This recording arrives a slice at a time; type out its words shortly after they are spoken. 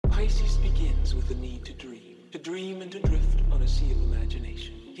beings with the need to dream and to drift on a sea of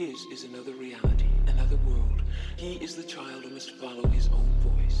imagination. His is another reality, another world. He is the child who must follow his own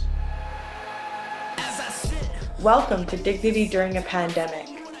voice. Welcome to Dignity During a Pandemic,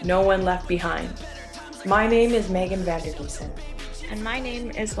 No One Left Behind. My name is Megan Vandergiesen. And my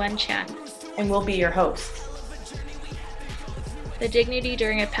name is Wen Chan. And we'll be your hosts. The Dignity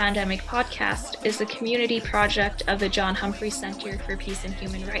During a Pandemic podcast is a community project of the John Humphrey Center for Peace and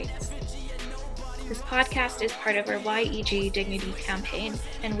Human Rights. This podcast is part of our YEG Dignity campaign,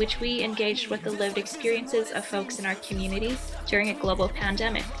 in which we engaged with the lived experiences of folks in our community during a global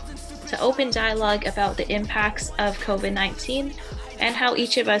pandemic, to open dialogue about the impacts of COVID-19 and how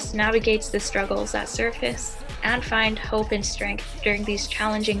each of us navigates the struggles that surface and find hope and strength during these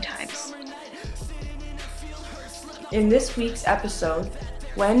challenging times. In this week's episode,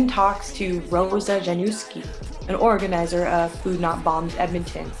 Wen talks to Rosa Januski, an organizer of Food Not Bombs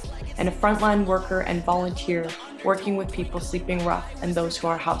Edmonton, and a frontline worker and volunteer working with people sleeping rough and those who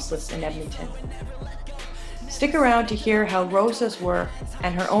are houseless in Edmonton. Stick around to hear how Rosa's work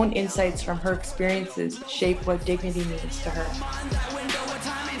and her own insights from her experiences shape what dignity means to her.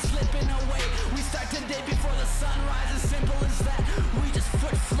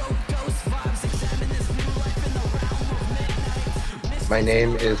 My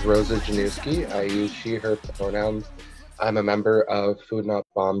name is Rosa Januski. I use she, her pronouns. I'm a member of Food Not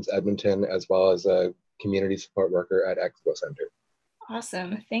Bombs Edmonton, as well as a community support worker at Expo Center.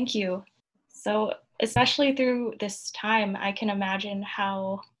 Awesome, thank you. So, especially through this time, I can imagine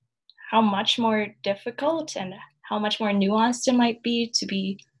how much more difficult and how much more nuanced it might be to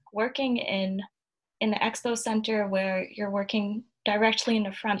be working in the Expo Center, where you're working directly in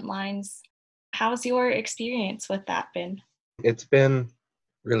the front lines. How's your experience with that been? It's been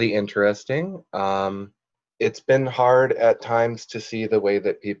really interesting. It's been hard at times to see the way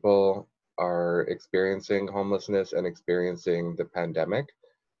that people are experiencing homelessness and experiencing the pandemic.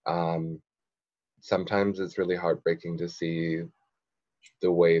 Sometimes it's really heartbreaking to see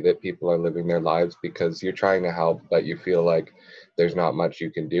the way that people are living their lives, because you're trying to help, but you feel like there's not much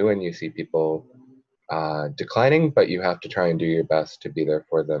you can do, and you see people declining, but you have to try and do your best to be there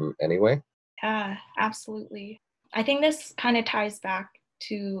for them anyway. Yeah, absolutely. I think this kind of ties back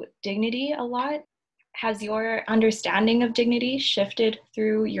to dignity a lot. Has your understanding of dignity shifted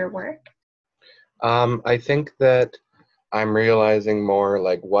through your work? I think that I'm realizing more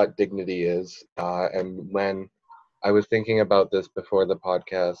like what dignity is. And when I was thinking about this before the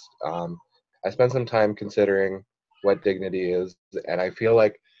podcast, I spent some time considering what dignity is. And I feel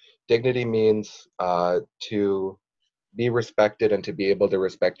like dignity means to be respected and to be able to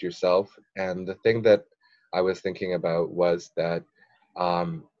respect yourself. And the thing that I was thinking about was that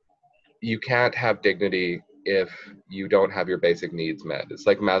you can't have dignity if you don't have your basic needs met. It's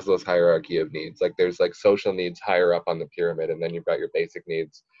like Maslow's hierarchy of needs. Like there's like social needs higher up on the pyramid, and then you've got your basic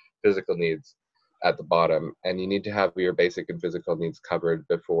needs, physical needs at the bottom. And you need to have your basic and physical needs covered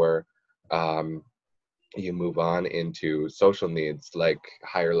before you move on into social needs, like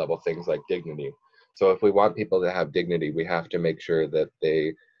higher level things like dignity. So if we want people to have dignity, we have to make sure that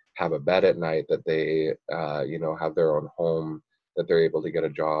they have a bed at night, that they have their own home, that they're able to get a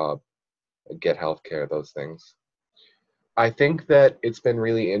job, get healthcare, those things. I think that it's been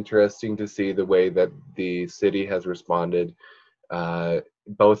really interesting to see the way that the city has responded,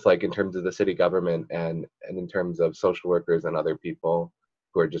 both like in terms of the city government and in terms of social workers and other people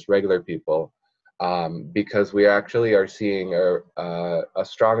who are just regular people, because we actually are seeing a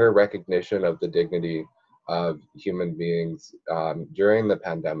stronger recognition of the dignity of human beings during the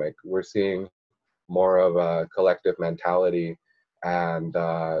pandemic. We're seeing more of a collective mentality and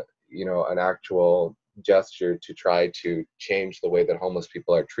an actual gesture to try to change the way that homeless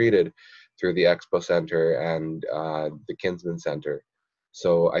people are treated through the Expo Center and the Kinsman Center.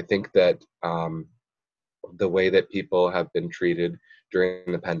 So I think that the way that people have been treated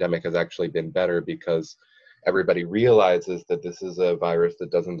during the pandemic has actually been better, because everybody realizes that this is a virus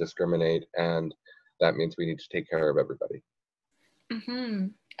that doesn't discriminate, and that means we need to take care of everybody. Mm-hmm.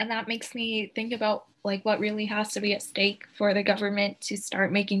 And that makes me think about like what really has to be at stake for the government to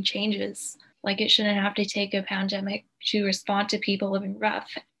start making changes. Like it shouldn't have to take a pandemic to respond to people living rough.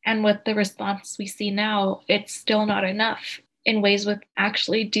 And with the response we see now, it's still not enough in ways with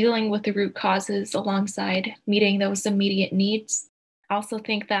actually dealing with the root causes alongside meeting those immediate needs. I also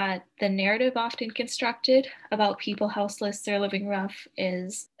think that the narrative often constructed about people houseless or living rough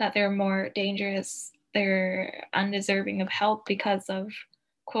is that they're more dangerous, they're undeserving of help because of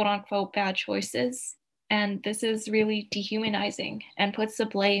quote unquote bad choices. And this is really dehumanizing and puts the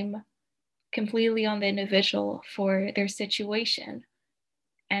blame completely on the individual for their situation.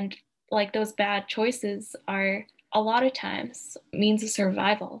 And like those bad choices are a lot of times means of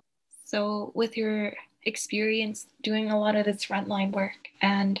survival. So with your experience doing a lot of this frontline work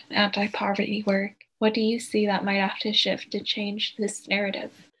and anti-poverty work, what do you see that might have to shift to change this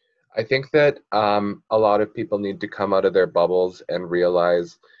narrative? I think that a lot of people need to come out of their bubbles and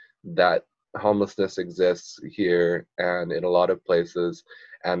realize that homelessness exists here and in a lot of places,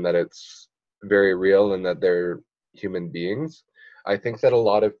 and that it's very real and that they're human beings. I think that a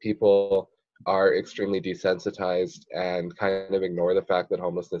lot of people are extremely desensitized and kind of ignore the fact that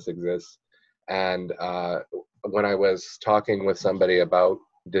homelessness exists. And when I was talking with somebody about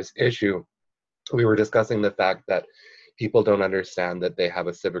this issue, we were discussing the fact that people don't understand that they have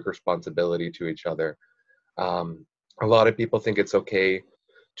a civic responsibility to each other. Um, a lot of people think it's okay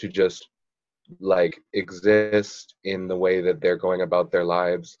to just like exist in the way that they're going about their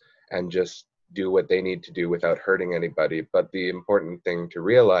lives and just do what they need to do without hurting anybody. But the important thing to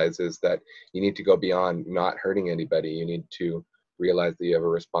realize is that you need to go beyond not hurting anybody. You need to realize that you have a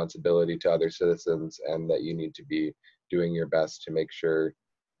responsibility to other citizens and that you need to be doing your best to make sure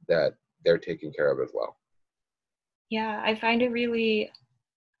that they're taken care of as well. Yeah, I find it really,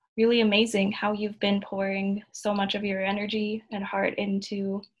 really amazing how you've been pouring so much of your energy and heart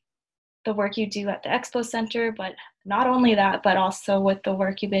into the work you do at the Expo Center, but not only that, but also with the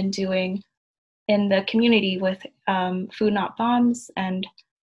work you've been doing in the community with Food Not Bombs and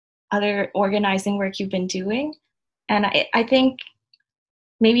other organizing work you've been doing. And I think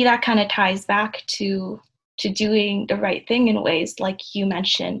maybe that kind of ties back to doing the right thing in ways like you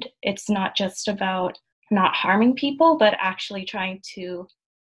mentioned. It's not just about not harming people, but actually trying to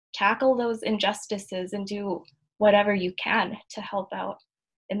tackle those injustices and do whatever you can to help out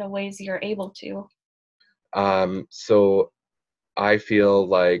in the ways you're able to. So I feel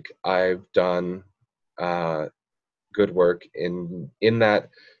like I've done good work in that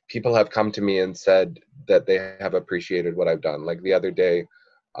people have come to me and said that they have appreciated what I've done. Like the other day,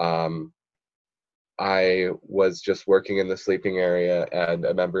 I was just working in the sleeping area and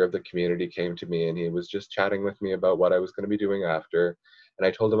a member of the community came to me and he was just chatting with me about what I was going to be doing after. And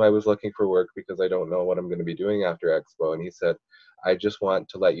I told him I was looking for work because I don't know what I'm going to be doing after Expo. And he said, I just want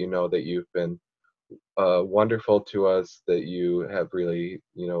to let you know that you've been wonderful to us, that you have really,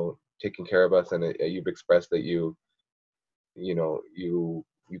 taken care of us, and you've expressed that you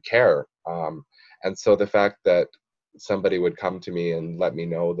care. And so the fact that somebody would come to me and let me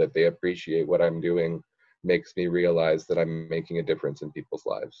know that they appreciate what I'm doing makes me realize that I'm making a difference in people's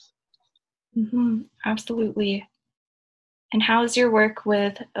lives. Mm-hmm, absolutely. And how's your work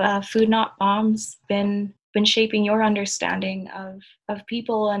with Food Not Bombs been shaping your understanding of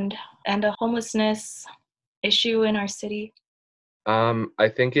people and the homelessness issue in our city? I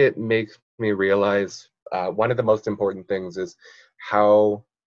think it makes me realize one of the most important things is how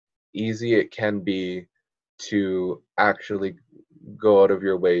easy it can be to actually go out of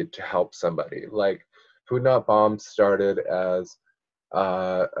your way to help somebody. Like Food Not Bombs started as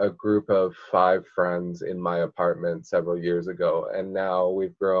a group of 5 friends in my apartment several years ago, and now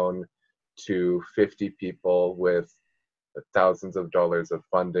we've grown to 50 people with thousands of dollars of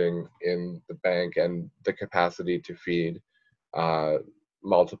funding in the bank and the capacity to feed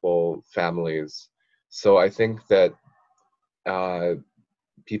multiple families. So I think that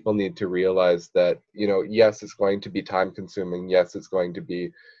people need to realize that, yes, it's going to be time consuming. Yes, it's going to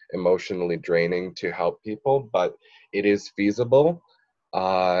be emotionally draining to help people, but it is feasible.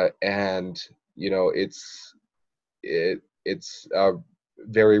 And, it's a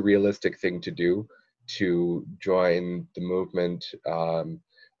very realistic thing to do, to join the movement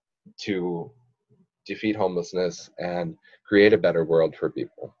to defeat homelessness and create a better world for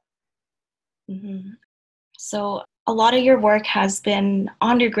people. Mm-hmm. So a lot of your work has been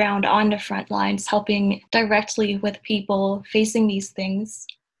underground, on the front lines, helping directly with people facing these things.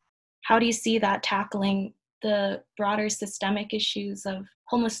 How do you see that tackling the broader systemic issues of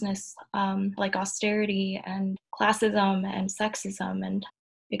homelessness, like austerity and classism and sexism, and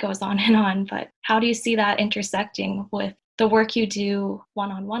it goes on and on, but how do you see that intersecting with the work you do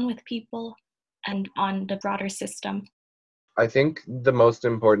one-on-one with people and on the broader system? I think the most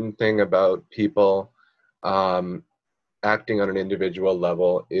important thing about people acting on an individual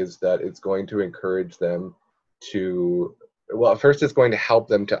level is that it's going to encourage them to, well, first it's going to help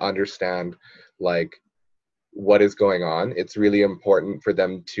them to understand like what is going on. It's really important for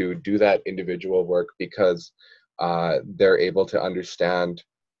them to do that individual work because they're able to understand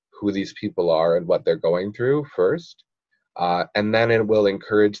who these people are and what they're going through first. And then it will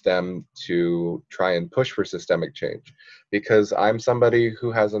encourage them to try and push for systemic change. Because I'm somebody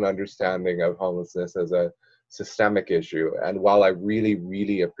who has an understanding of homelessness as a systemic issue. And while I really,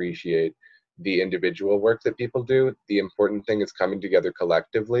 really appreciate the individual work that people do, the important thing is coming together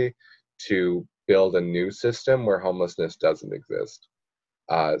collectively to build a new system where homelessness doesn't exist.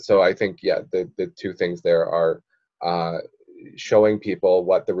 So I think, yeah, the two things there are showing people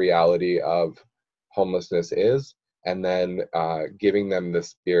what the reality of homelessness is, and then giving them the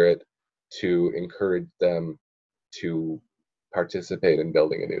spirit to encourage them to participate in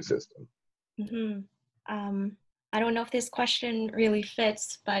building a new system. I don't know if this question really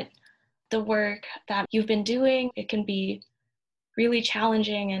fits, but the work that you've been doing, it can be really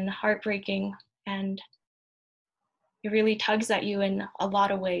challenging and heartbreaking, and it really tugs at you in a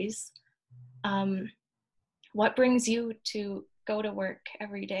lot of ways. What brings you to go to work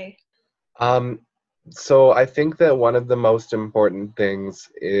every day? So I think that one of the most important things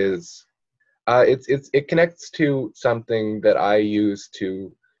is it connects to something that I use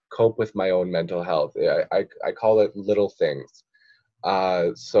to cope with my own mental health. I call it little things.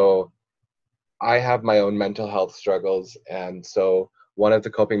 So I have my own mental health struggles, and so one of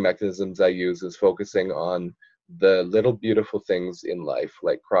the coping mechanisms I use is focusing on the little beautiful things in life,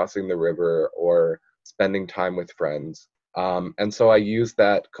 like crossing the river or spending time with friends. And so I use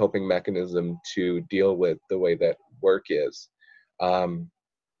that coping mechanism to deal with the way that work is.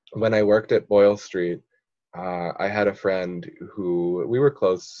 When I worked at Boyle Street, I had a friend who we were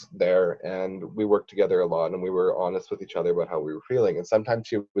close there, and we worked together a lot, and we were honest with each other about how we were feeling. And sometimes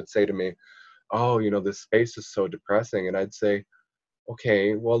she would say to me, "Oh, this space is so depressing," and I'd say,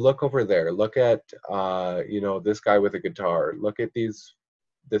 "Okay, well, look over there. Look at this guy with a guitar. Look at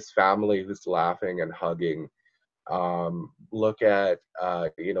this family who's laughing and hugging. Look at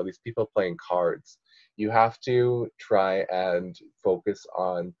these people playing cards." You have to try and focus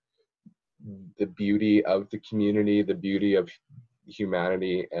on the beauty of the community, the beauty of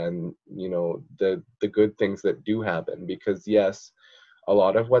humanity, and the good things that do happen. Because yes, a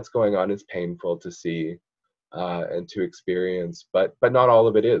lot of what's going on is painful to see and to experience, but not all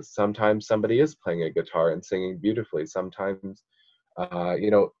of it is. Sometimes somebody is playing a guitar and singing beautifully. Sometimes a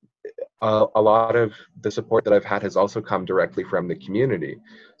lot of the support that I've had has also come directly from the community.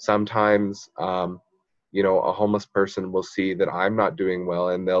 Sometimes a homeless person will see that I'm not doing well,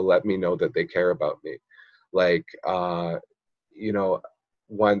 and they'll let me know that they care about me. Like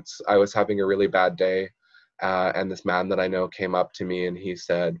once I was having a really bad day, and this man that I know came up to me and he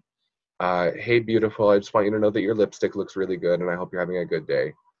said, "Hey, beautiful, I just want you to know that your lipstick looks really good, and I hope you're having a good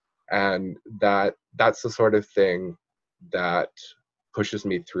day." And that's the sort of thing that pushes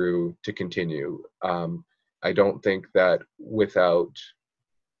me through to continue. I don't think that without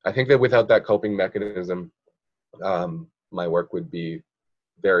that coping mechanism, my work would be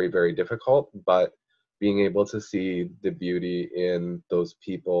very, very difficult. But being able to see the beauty in those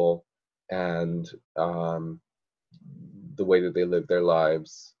people and the way that they live their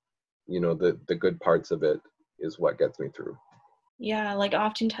lives, the good parts of it is what gets me through. Yeah, like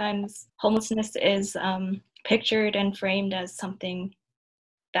oftentimes homelessness is pictured and framed as something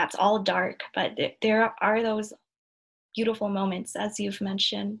that's all dark, but there are those beautiful moments, as you've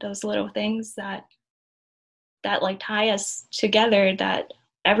mentioned, those little things that like tie us together, that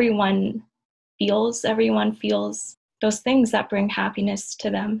everyone feels those things that bring happiness to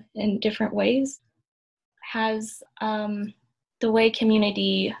them in different ways. Has the way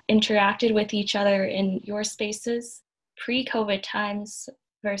community interacted with each other in your spaces pre-COVID times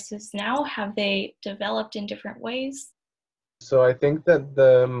versus now, have they developed in different ways? So I think that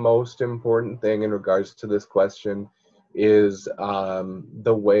the most important thing in regards to this question is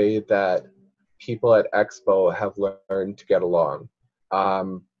the way that people at Expo have learned to get along.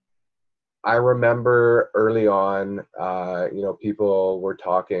 I remember early on, people were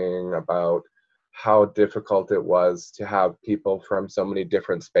talking about how difficult it was to have people from so many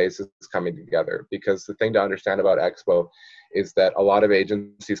different spaces coming together. Because the thing to understand about Expo is that a lot of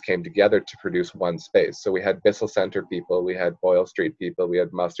agencies came together to produce one space. So we had Bissell Center people, we had Boyle Street people, we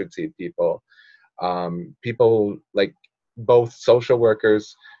had Mustard Seed people, people like both social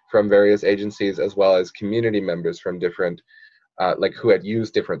workers from various agencies as well as community members from different, who had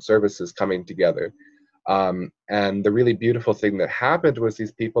used different services coming together. And the really beautiful thing that happened was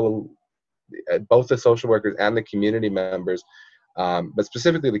these people, both the social workers and the community members, but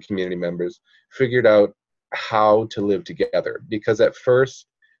specifically the community members, figured out how to live together. Because at first,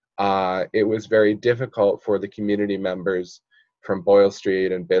 it was very difficult for the community members from Boyle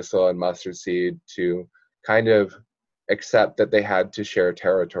Street and Bissell and Mustard Seed to kind of accept that they had to share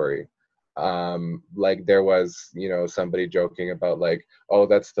territory. Like there was, somebody joking about like, "Oh,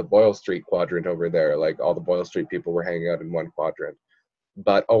 that's the Boyle Street quadrant over there." Like all the Boyle Street people were hanging out in one quadrant.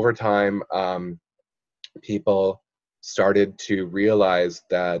 But over time, people started to realize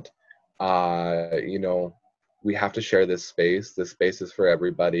that, we have to share this space. This space is for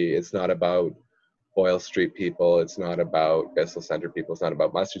everybody. It's not about Boyle Street people. It's not about Bissell Center people. It's not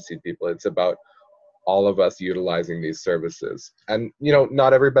about Mustard Seed people. It's about all of us utilizing these services. And,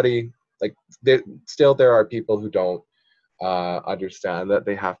 not everybody, like, there are people who don't understand that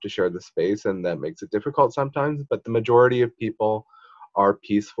they have to share the space, and that makes it difficult sometimes. But the majority of people are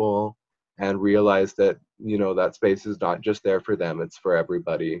peaceful and realize that, that space is not just there for them, it's for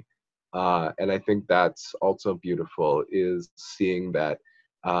everybody. And I think that's also beautiful, is seeing that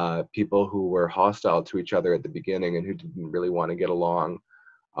people who were hostile to each other at the beginning and who didn't really want to get along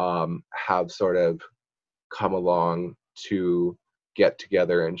have sort of come along to get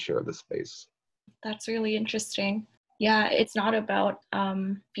together and share the space. That's really interesting. Yeah, it's not about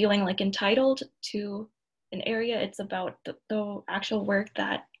feeling like entitled to an area. It's about the actual work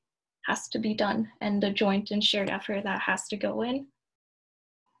that has to be done and the joint and shared effort that has to go in.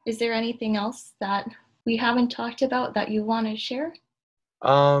 Is there anything else that we haven't talked about that you want to share?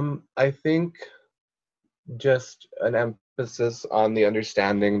 I think just an emphasis on the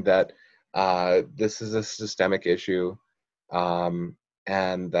understanding that this is a systemic issue,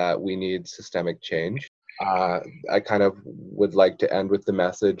 and that we need systemic change. I kind of would like to end with the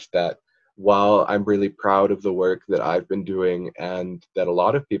message that while I'm really proud of the work that I've been doing and that a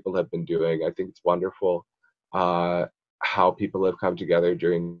lot of people have been doing, I think it's wonderful how people have come together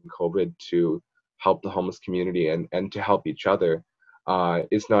during COVID to help the homeless community and to help each other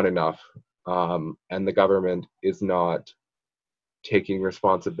is not enough. And the government is not taking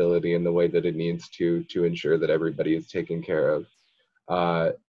responsibility in the way that it needs to ensure that everybody is taken care of.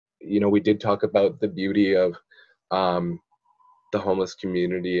 We did talk about the beauty of the homeless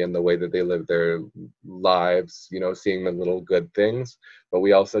community and the way that they live their lives, seeing the little good things. But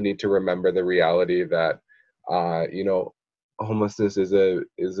we also need to remember the reality that, homelessness is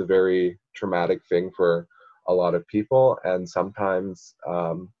a very traumatic thing for a lot of people. And sometimes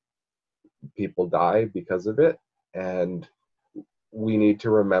people die because of it. And we need to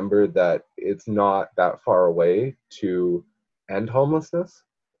remember that it's not that far away to end homelessness.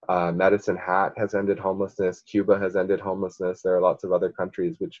 Medicine Hat has ended homelessness. Cuba has ended homelessness. There are lots of other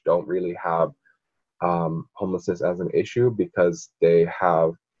countries which don't really have homelessness as an issue because they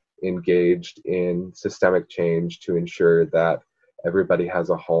have engaged in systemic change to ensure that everybody has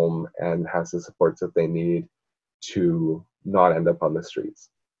a home and has the supports that they need to not end up on the streets.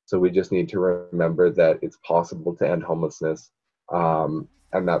 So we just need to remember that it's possible to end homelessness.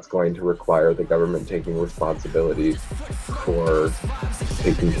 And that's going to require the government taking responsibility for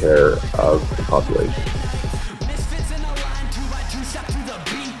taking care of the population.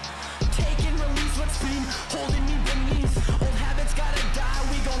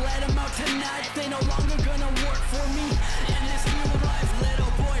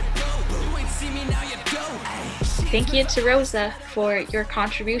 Thank you to Rosa for your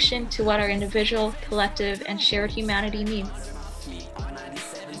contribution to what our individual, collective, and shared humanity needs.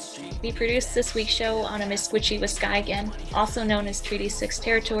 We produced this week's show on a Misquitchie-Waskahigan, also known as Treaty 6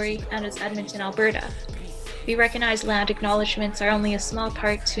 territory and as Edmonton, Alberta. We recognize land acknowledgements are only a small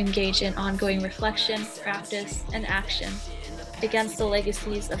part to engage in ongoing reflection, practice, and action against the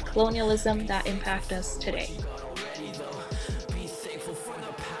legacies of colonialism that impact us today.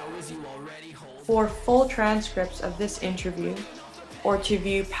 For full transcripts of this interview, or to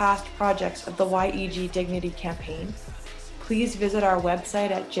view past projects of the YEG Dignity Campaign, please visit our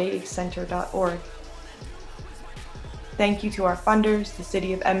website at jxcenter.org. Thank you to our funders, the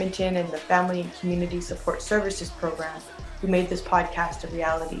City of Edmonton and the Family and Community Support Services Program, who made this podcast a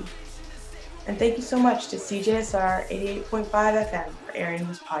reality. And thank you so much to CJSR 88.5 FM for airing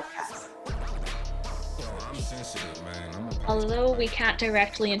this podcast. Although we can't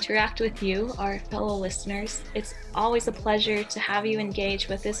directly interact with you, our fellow listeners, it's always a pleasure to have you engage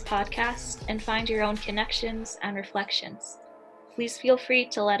with this podcast and find your own connections and reflections. Please feel free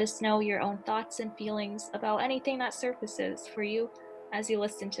to let us know your own thoughts and feelings about anything that surfaces for you as you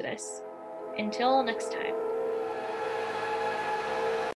listen to this. Until next time.